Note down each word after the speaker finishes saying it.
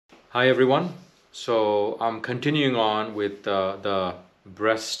Hi everyone. So I'm continuing on with the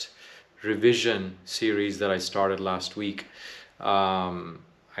breast revision series that I started last week.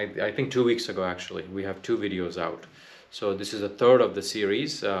 I think 2 weeks ago actually. We have 2 videos out. So this is a third of the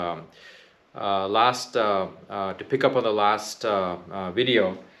series. To pick up on the last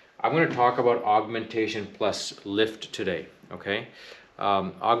video, I'm going to talk about augmentation plus lift today. Okay,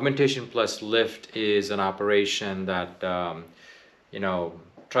 augmentation plus lift is an operation that you know,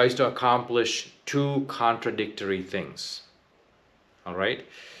 tries to accomplish two contradictory things. All right.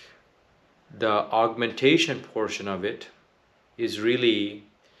 The augmentation portion of it is really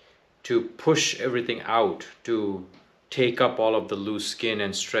to push everything out, to take up all of the loose skin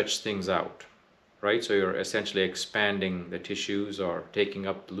and stretch things out. Right. So you're essentially expanding the tissues or taking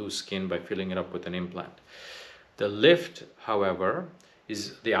up loose skin by filling it up with an implant. The lift, however,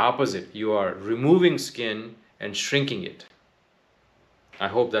 is the opposite. You are removing skin and shrinking it. I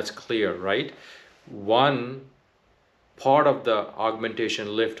hope that's clear, right? One part of the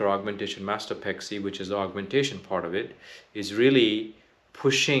augmentation lift or augmentation mastopexy, which is the augmentation part of it, is really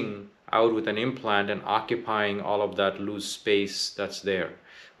pushing out with an implant and occupying all of that loose space that's there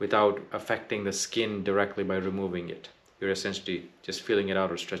without affecting the skin directly by removing it. You're essentially just filling it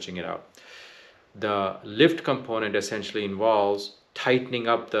out or stretching it out. The lift component essentially involves tightening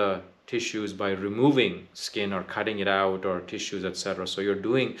up the tissues by removing skin or cutting it out or tissues, etc. So you're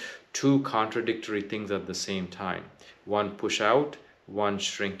doing two contradictory things at the same time. One push out, one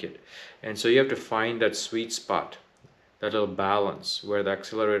shrink it. And so you have to find that sweet spot, that little balance where the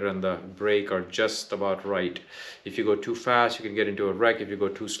accelerator and the brake are just about right. If you go too fast, you can get into a wreck. If you go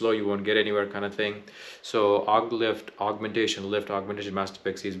too slow, you won't get anywhere, kind of thing. So augmentation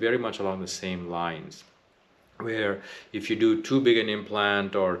mastopexy is very much along the same lines, where if you do too big an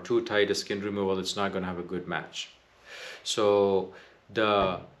implant or too tight a skin removal, it's not going to have a good match. So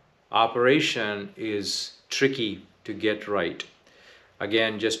the operation is tricky to get right.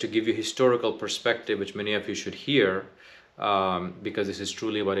 Again, just to give you historical perspective, which many of you should hear, because this is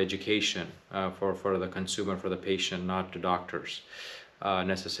truly about education for the consumer, for the patient, not to doctors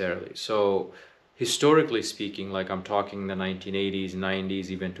necessarily. So historically speaking, like I'm talking the 1980s, 90s,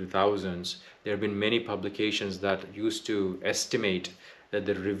 even 2000s, there have been many publications that used to estimate that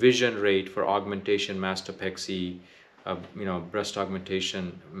the revision rate for augmentation mastopexy, breast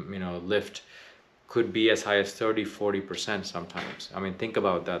augmentation, lift, could be as high as 30-40% sometimes. I mean, think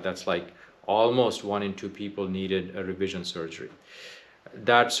about that. That's like almost 1 in 2 people needed a revision surgery.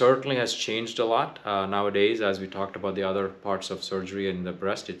 That certainly has changed a lot nowadays. As we talked about the other parts of surgery in the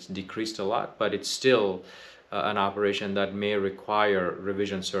breast, it's decreased a lot, but it's still an operation that may require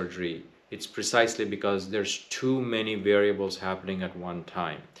revision surgery. It's precisely because there's too many variables happening at one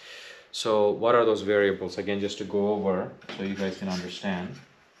time. So what are those variables? Again, just to go over so you guys can understand.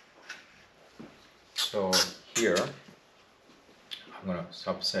 So here, I'm going to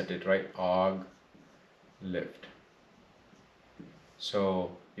subset it, right? Aug, lift.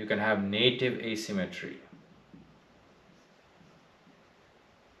 So you can have native asymmetry,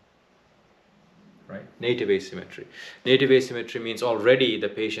 right? Native asymmetry. Native asymmetry means already the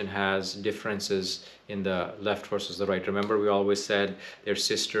patient has differences in the left versus the right. Remember, we always said they're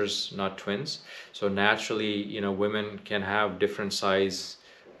sisters, not twins. So naturally, women can have different size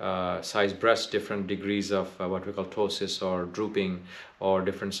breasts, different degrees of what we call ptosis or drooping, or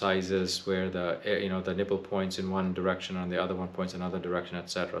different sizes where the nipple points in one direction and the other one points in another direction,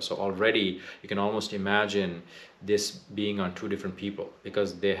 etc. So already you can almost imagine this being on 2 different people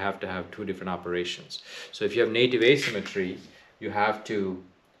because they have to have 2 different operations. So if you have native asymmetry, you have to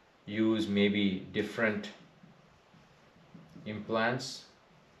use maybe different implants,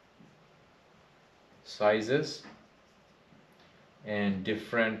 sizes, and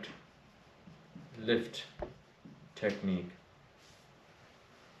different lift technique,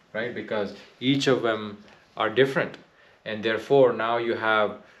 right? Because each of them are different, and therefore now you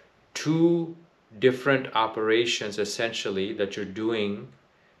have 2 different operations essentially that you're doing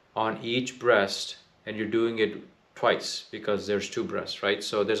on each breast, and you're doing it twice because there's 2 breasts, right?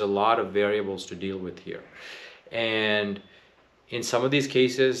 So there's a lot of variables to deal with here, and in some of these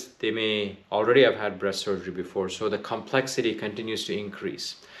cases, they may already have had breast surgery before, so the complexity continues to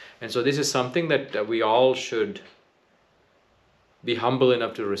increase. And so this is something that we all should be humble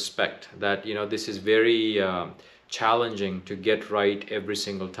enough to respect, that this is very challenging to get right every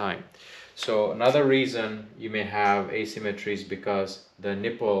single time. So another reason you may have asymmetry is because the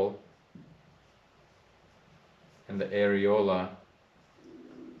nipple and the areola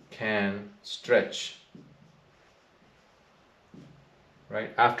can stretch.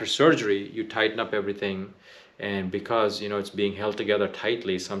 Right? After surgery, you tighten up everything and because it's being held together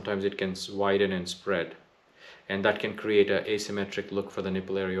tightly, sometimes it can widen and spread, and that can create an asymmetric look for the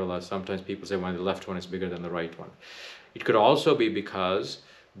nipple areola. Sometimes people say, well, the left one is bigger than the right one. It could also be because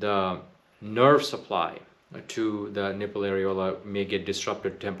the nerve supply to the nipple areola may get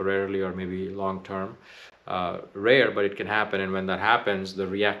disrupted temporarily or maybe long term. Rare, but it can happen, and when that happens, the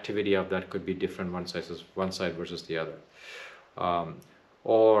reactivity of that could be different one side versus the other.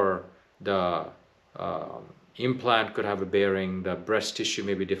 Or the implant could have a bearing, the breast tissue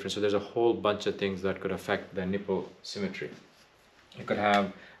may be different, so there's a whole bunch of things that could affect the nipple symmetry. You could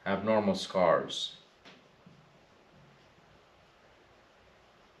have abnormal scars.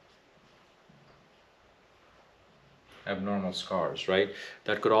 Abnormal scars, right?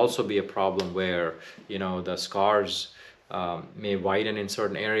 That could also be a problem where the scars may widen in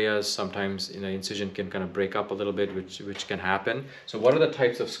certain areas. Sometimes incision can kind of break up a little bit, which can happen. So what are the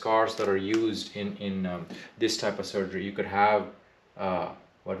types of scars that are used in this type of surgery? You could have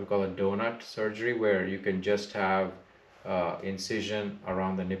what we call a donut surgery, where you can just have incision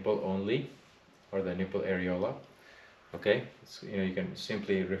around the nipple only, or the nipple areola. Okay, so, you can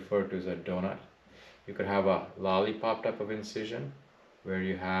simply refer to as a donut. You could have a lollipop type of incision, where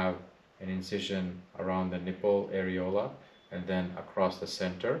you have an incision around the nipple areola and then across the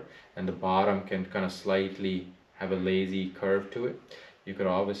center, and the bottom can kind of slightly have a lazy curve to it. You could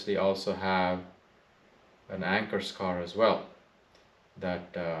obviously also have an anchor scar as well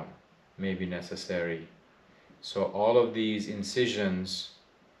that may be necessary. So all of these incisions,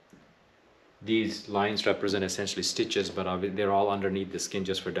 these lines represent essentially stitches, but they're all underneath the skin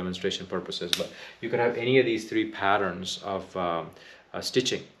just for demonstration purposes. But you could have any of these three patterns of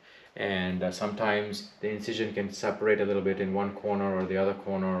stitching, and sometimes the incision can separate a little bit in one corner or the other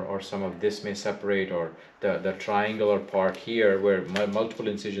corner, or some of this may separate, or the triangular part here where multiple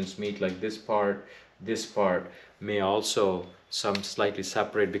incisions meet, like this part may also some slightly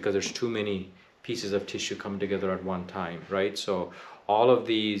separate because there's too many pieces of tissue come together at one time, right? So all of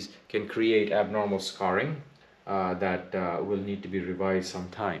these can create abnormal scarring that will need to be revised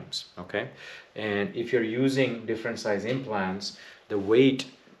sometimes, okay? And if you're using different size implants, the weight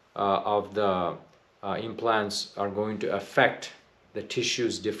of the implants are going to affect the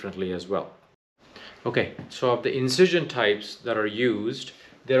tissues differently as well. Okay, so of the incision types that are used,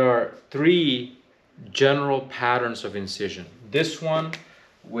 there are three general patterns of incision. This one,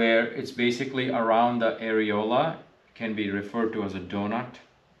 where it's basically around the areola, can be referred to as a donut,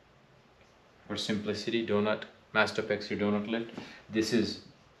 for simplicity, donut, mastopexy donut lift. This is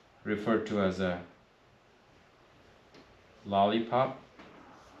referred to as a lollipop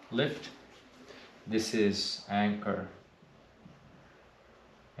lift. This is anchor,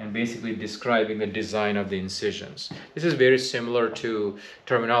 and basically describing the design of the incisions. This is very similar to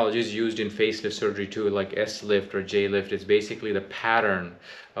terminologies used in facelift surgery too, like S-lift or J-lift. It's basically the pattern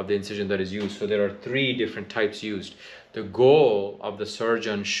of the incision that is used. So there are three different types used. The goal of the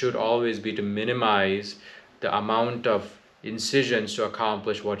surgeon should always be to minimize the amount of incisions to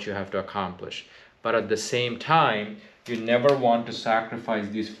accomplish what you have to accomplish. But at the same time, you never want to sacrifice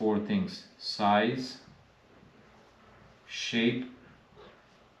these four things: size, shape,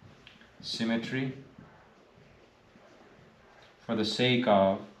 symmetry, for the sake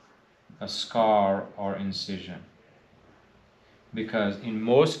of a scar or incision. Because in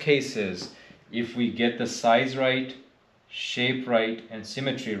most cases, if we get the size right, shape right, and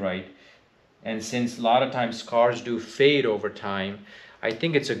symmetry right, and since a lot of times scars do fade over time, I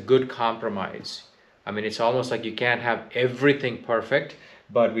think it's a good compromise. I mean, it's almost like you can't have everything perfect,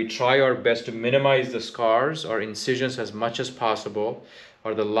 but we try our best to minimize the scars or incisions as much as possible,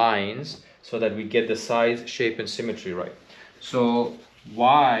 or the lines, so that we get the size, shape, and symmetry right. So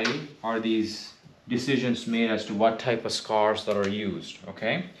why are these decisions made as to what type of scars that are used?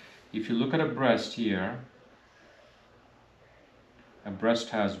 Okay, if you look at a breast here, a breast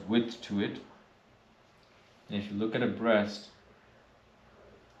has width to it. And if you look at a breast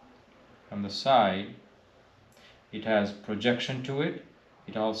from the side, it has projection to it.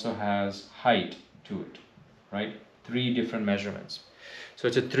 It also has height to it, right? Three different measurements. So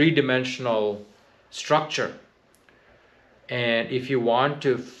it's a three-dimensional structure. And if you want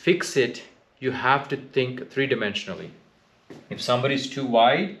to fix it, you have to think three-dimensionally. If somebody's too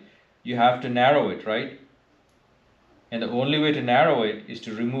wide, you have to narrow it, right? And the only way to narrow it is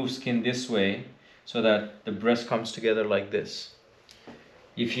to remove skin this way so that the breast comes together like this.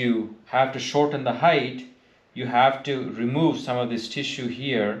 If you have to shorten the height, you have to remove some of this tissue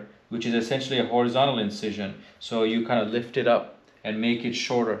here, which is essentially a horizontal incision. So you kind of lift it up and make it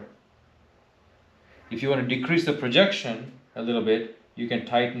shorter. If you want to decrease the projection a little bit, you can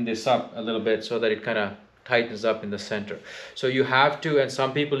tighten this up a little bit so that it kind of tightens up in the center. So you have to, and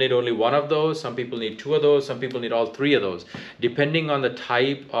some people need only one of those, some people need two of those, some people need all three of those, depending on the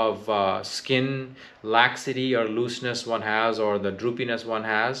type of skin laxity or looseness one has, or the droopiness one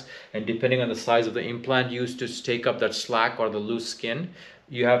has, and depending on the size of the implant used to take up that slack or the loose skin,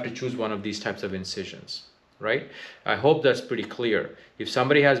 you have to choose one of these types of incisions. Right? I hope that's pretty clear. If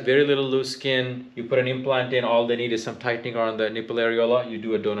somebody has very little loose skin, you put an implant in, all they need is some tightening around the nipple areola, you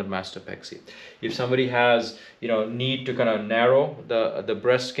do a donut mastopexy. If somebody has, need to kind of narrow the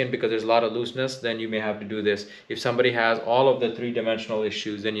breast skin because there's a lot of looseness, then you may have to do this. If somebody has all of the three-dimensional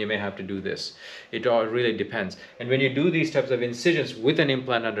issues, then you may have to do this. It all really depends. And when you do these types of incisions with an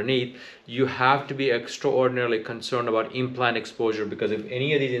implant underneath, you have to be extraordinarily concerned about implant exposure, because if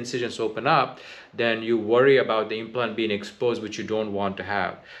any of these incisions open up, then you worry about the implant being exposed, which you don't want to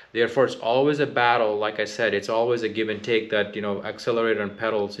have. Therefore, it's always a battle. Like I said, it's always a give and take, that accelerator and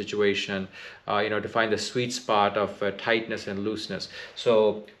pedal situation, to find the sweet spot of tightness and looseness.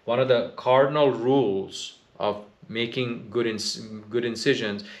 So one of the cardinal rules of making good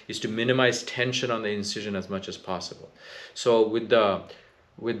incisions is to minimize tension on the incision as much as possible. So with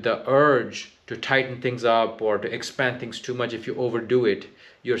the urge to tighten things up or to expand things too much, if you overdo it,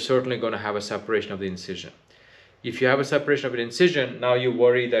 you're certainly going to have a separation of the incision. If you have a separation of an incision, now you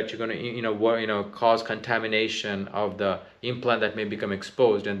worry that you're going to cause contamination of the implant that may become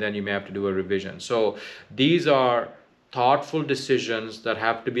exposed, and then you may have to do a revision. So these are thoughtful decisions that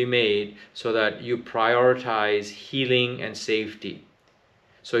have to be made so that you prioritize healing and safety,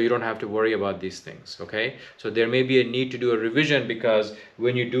 so you don't have to worry about these things. Okay, so there may be a need to do a revision, because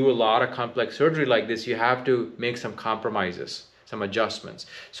when you do a lot of complex surgery like this, you have to make some compromises, some adjustments,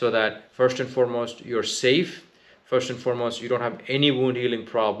 so that first and foremost you're safe, first and foremost you don't have any wound healing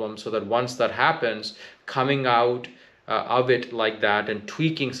problems, so that once that happens, coming out of it like that and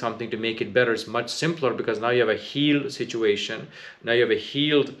tweaking something to make it better is much simpler, because now you have a healed situation. Now you have a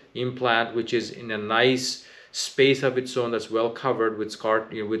healed implant which is in a nice space of its own, that's well covered with scar,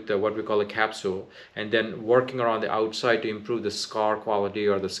 with what we call a capsule, and then working around the outside to improve the scar quality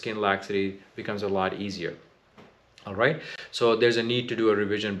or the skin laxity becomes a lot easier. All right, so there's a need to do a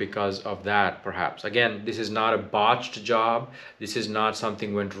revision because of that, perhaps. Again, this is not a botched job, this is not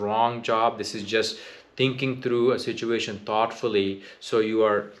something went wrong job, this is just thinking through a situation thoughtfully. So you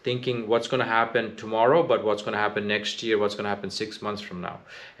are thinking what's going to happen tomorrow, but what's going to happen next year, what's going to happen 6 months from now,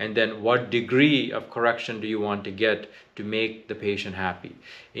 and then what degree of correction do you want to get to make the patient happy.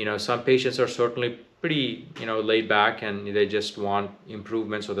 Some patients are certainly pretty laid back, and they just want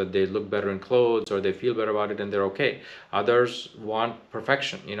improvement so that they look better in clothes or they feel better about it and they're okay. Others want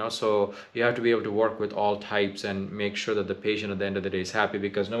perfection, so you have to be able to work with all types and make sure that the patient at the end of the day is happy,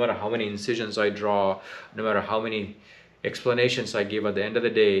 because no matter how many incisions I draw, no matter how many explanations I give, at the end of the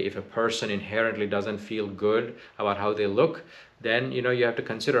day, if a person inherently doesn't feel good about how they look, then you have to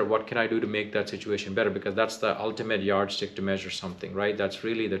consider, what can I do to make that situation better, because that's the ultimate yardstick to measure something, right? That's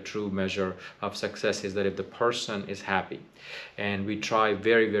really the true measure of success, is that if the person is happy, and we try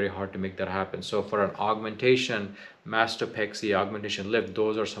very, very hard to make that happen. So for an augmentation mastopexy, augmentation lift,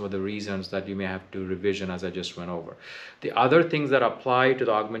 those are some of the reasons that you may have to revision, as I just went over. The other things that apply to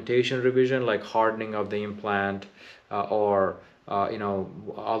the augmentation revision, like hardening of the implant, or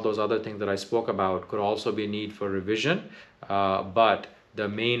all those other things that I spoke about, could also be a need for revision, but the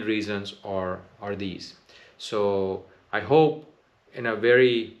main reasons are these. So I hope in a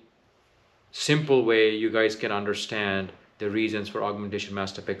very simple way you guys can understand the reasons for augmentation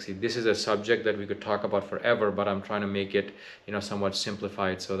mastopexy. This is a subject that we could talk about forever, but I'm trying to make it somewhat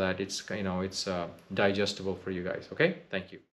simplified so that it's it's digestible for you guys. Okay, thank you.